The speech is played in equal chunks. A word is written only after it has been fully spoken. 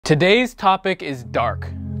Today's topic is dark,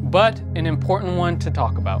 but an important one to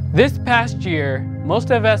talk about. This past year,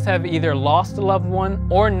 most of us have either lost a loved one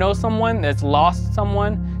or know someone that's lost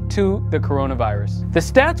someone to the coronavirus. The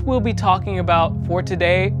stats we'll be talking about for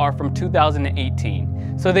today are from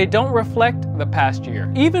 2018, so they don't reflect the past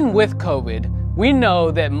year. Even with COVID, we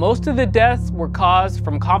know that most of the deaths were caused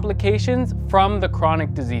from complications from the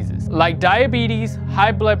chronic diseases, like diabetes,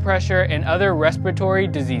 high blood pressure, and other respiratory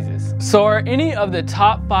diseases. So are any of the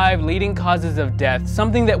top 5 leading causes of death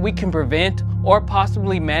something that we can prevent or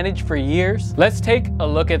possibly manage for years? Let's take a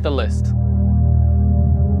look at the list.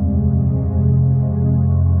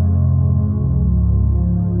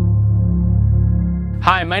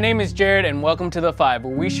 Hi, my name is Jared and welcome to The 5,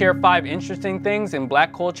 where we share 5 interesting things in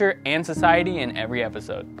Black culture and society in every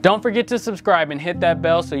episode. Don't forget to subscribe and hit that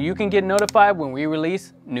bell so you can get notified when we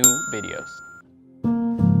release new videos.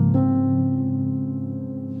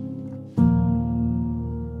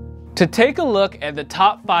 To take a look at the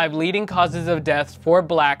top 5 leading causes of death for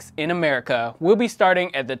Blacks in America, we'll be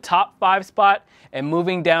starting at the top 5 spot and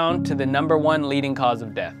moving down to the number 1 leading cause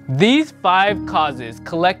of death. These 5 causes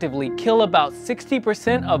collectively kill about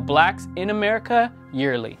 60% of Blacks in America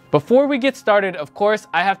yearly. Before we get started, of course,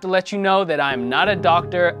 I have to let you know that I am not a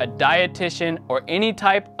doctor, a dietitian, or any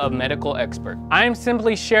type of medical expert. I am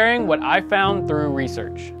simply sharing what I found through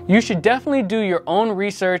research. You should definitely do your own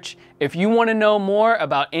research if you want to know more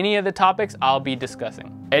about any of the topics I'll be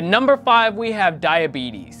discussing. At number 5, we have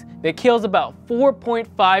diabetes that kills about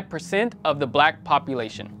 4.5% of the Black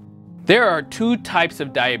population. There are 2 types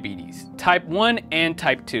of diabetes, type 1 and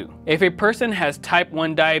type 2. If a person has type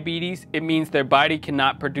 1 diabetes, it means their body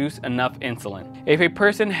cannot produce enough insulin. If a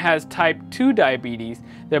person has type 2 diabetes,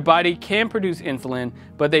 their body can produce insulin,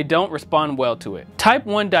 but they don't respond well to it. Type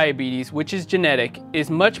 1 diabetes, which is genetic, is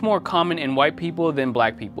much more common in white people than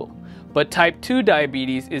Black people. But type 2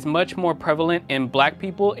 diabetes is much more prevalent in Black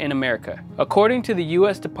people in America. According to the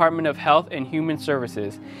U.S. Department of Health and Human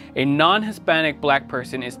Services, a non-Hispanic Black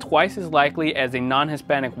person is twice as likely as a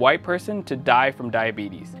non-Hispanic white person to die from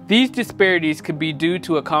diabetes. These disparities could be due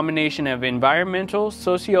to a combination of environmental,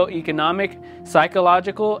 socioeconomic,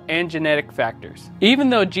 psychological, and genetic factors. Even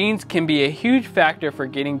though genes can be a huge factor for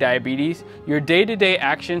getting diabetes, your day-to-day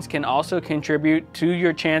actions can also contribute to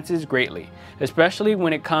your chances greatly, especially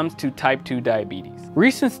when it comes to type 2 diabetes.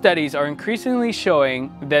 Recent studies are increasingly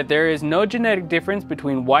showing that there is no genetic difference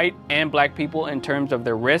between white and Black people in terms of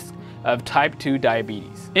the risk of type 2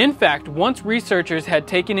 diabetes. In fact, once researchers had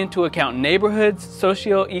taken into account neighborhoods,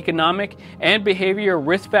 socioeconomic, and behavioral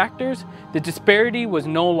risk factors, the disparity was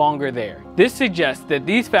no longer there. This suggests that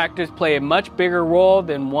these factors play a much bigger role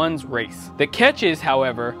than one's race. The catch is,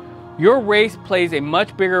 however, your race plays a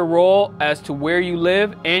much bigger role as to where you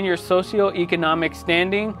live and your socioeconomic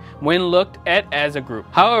standing when looked at as a group.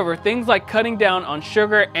 However, things like cutting down on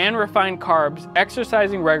sugar and refined carbs,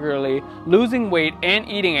 exercising regularly, losing weight, and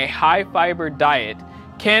eating a high-fiber diet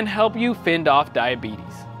can help you fend off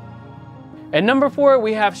diabetes. At number 4,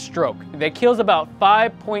 we have stroke that kills about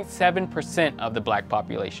 5.7% of the Black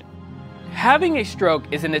population. Having a stroke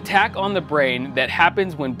is an attack on the brain that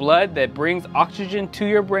happens when blood that brings oxygen to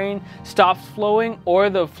your brain stops flowing or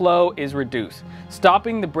the flow is reduced,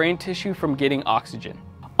 stopping the brain tissue from getting oxygen.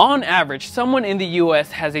 On average, someone in the US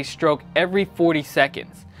has a stroke every 40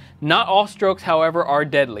 seconds. Not all strokes, however, are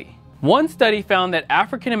deadly. One study found that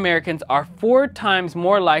African Americans are 4 times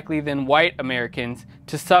more likely than white Americans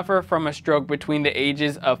to suffer from a stroke between the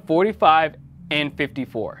ages of 45 and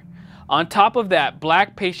 54. On top of that,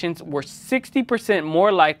 Black patients were 60%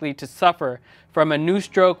 more likely to suffer from a new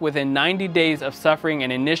stroke within 90 days of suffering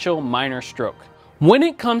an initial minor stroke. When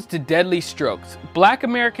it comes to deadly strokes, Black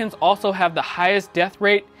Americans also have the highest death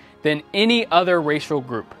rate than any other racial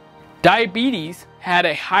group. Diabetes had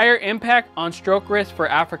a higher impact on stroke risk for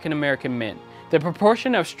African American men. The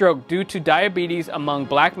proportion of stroke due to diabetes among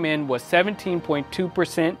Black men was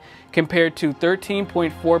 17.2% compared to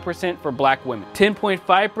 13.4% for Black women,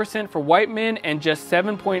 10.5% for white men, and just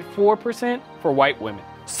 7.4% for white women.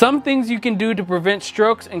 Some things you can do to prevent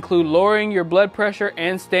strokes include lowering your blood pressure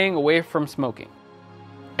and staying away from smoking.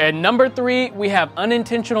 At number 3, we have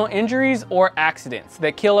unintentional injuries or accidents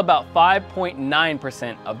that kill about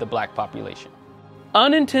 5.9% of the Black population.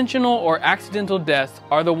 Unintentional or accidental deaths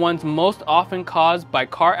are the ones most often caused by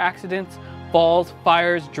car accidents, falls,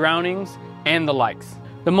 fires, drownings, and the likes.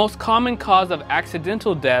 The most common cause of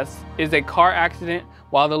accidental deaths is a car accident,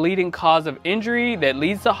 while the leading cause of injury that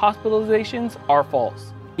leads to hospitalizations are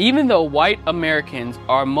falls. Even though white Americans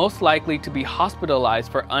are most likely to be hospitalized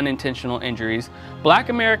for unintentional injuries, Black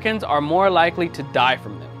Americans are more likely to die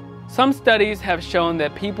from them. Some studies have shown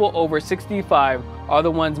that people over 65 are the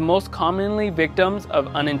ones most commonly victims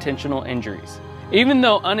of unintentional injuries. Even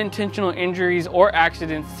though unintentional injuries or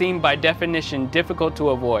accidents seem by definition difficult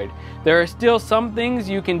to avoid, there are still some things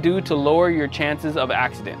you can do to lower your chances of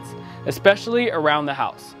accidents, especially around the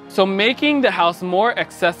house. So making the house more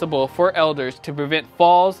accessible for elders to prevent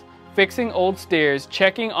falls, fixing old stairs,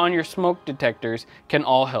 checking on your smoke detectors can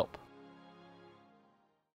all help.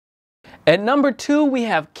 At number 2, we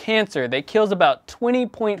have cancer that kills about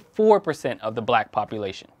 20.4% of the black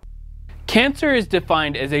population. Cancer is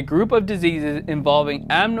defined as a group of diseases involving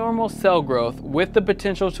abnormal cell growth with the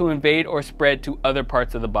potential to invade or spread to other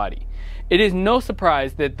parts of the body. It is no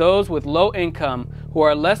surprise that those with low income who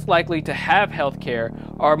are less likely to have health care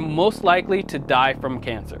are most likely to die from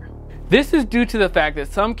cancer. This is due to the fact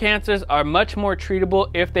that some cancers are much more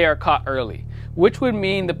treatable if they are caught early, which would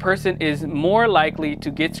mean the person is more likely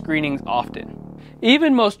to get screenings often.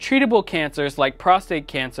 Even most treatable cancers like prostate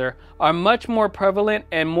cancer are much more prevalent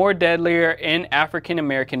and more deadlier in African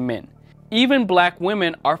American men. Even black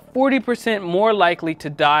women are 40% more likely to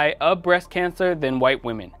die of breast cancer than white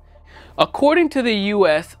women. According to the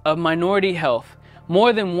U.S. of Minority Health,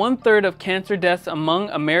 more than 1/3 of cancer deaths among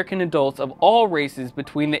American adults of all races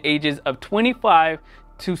between the ages of 25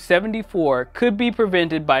 to 74 could be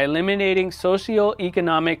prevented by eliminating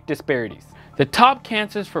socioeconomic disparities. The top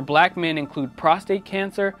cancers for black men include prostate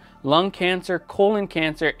cancer, lung cancer, colon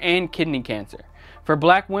cancer, and kidney cancer. For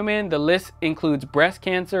black women, the list includes breast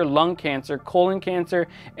cancer, lung cancer, colon cancer,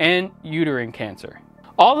 and uterine cancer.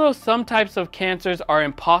 Although some types of cancers are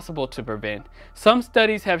impossible to prevent, some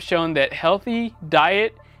studies have shown that healthy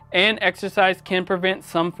diet and exercise can prevent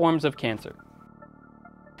some forms of cancer.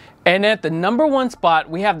 And at the number 1 spot,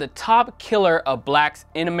 we have the top killer of blacks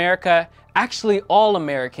in America, actually all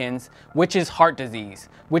Americans, which is heart disease,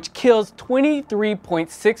 which kills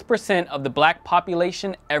 23.6% of the black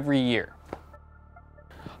population every year.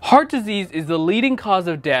 Heart disease is the leading cause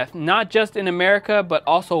of death, not just in America, but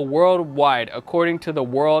also worldwide, according to the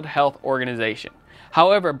World Health Organization.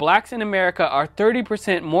 However, blacks in America are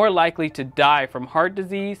 30% more likely to die from heart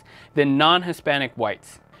disease than non-Hispanic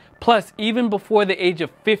whites. Plus, even before the age of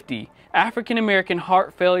 50, African American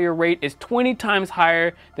heart failure rate is 20 times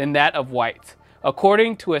higher than that of whites,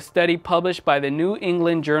 according to a study published by the New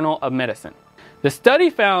England Journal of Medicine. The study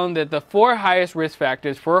found that the 4 highest risk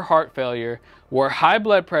factors for heart failure were high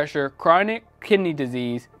blood pressure, chronic kidney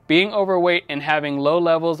disease, being overweight, and having low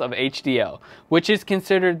levels of HDL, which is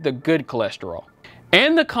considered the good cholesterol.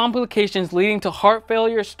 And the complications leading to heart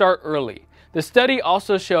failure start early. The study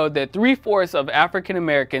also showed that 3/4 of African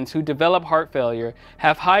Americans who develop heart failure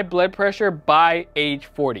have high blood pressure by age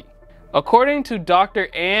 40. According to Dr.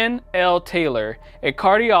 Ann L. Taylor, a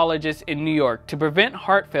cardiologist in New York, to prevent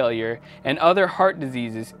heart failure and other heart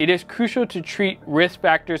diseases, it is crucial to treat risk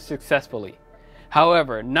factors successfully.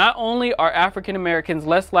 However, not only are African Americans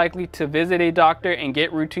less likely to visit a doctor and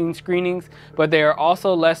get routine screenings, but they are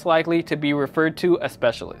also less likely to be referred to a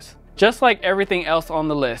specialist. Just like everything else on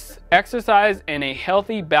the list, exercise and a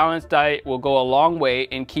healthy, balanced diet will go a long way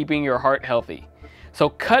in keeping your heart healthy. So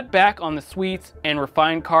cut back on the sweets and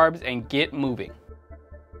refined carbs and get moving.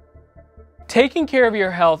 Taking care of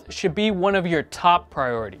your health should be one of your top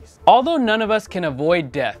priorities. Although none of us can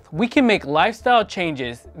avoid death, we can make lifestyle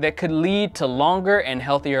changes that could lead to longer and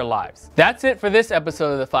healthier lives. That's it for this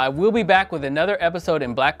episode of The Five. We'll be back with another episode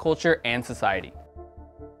in Black culture and society.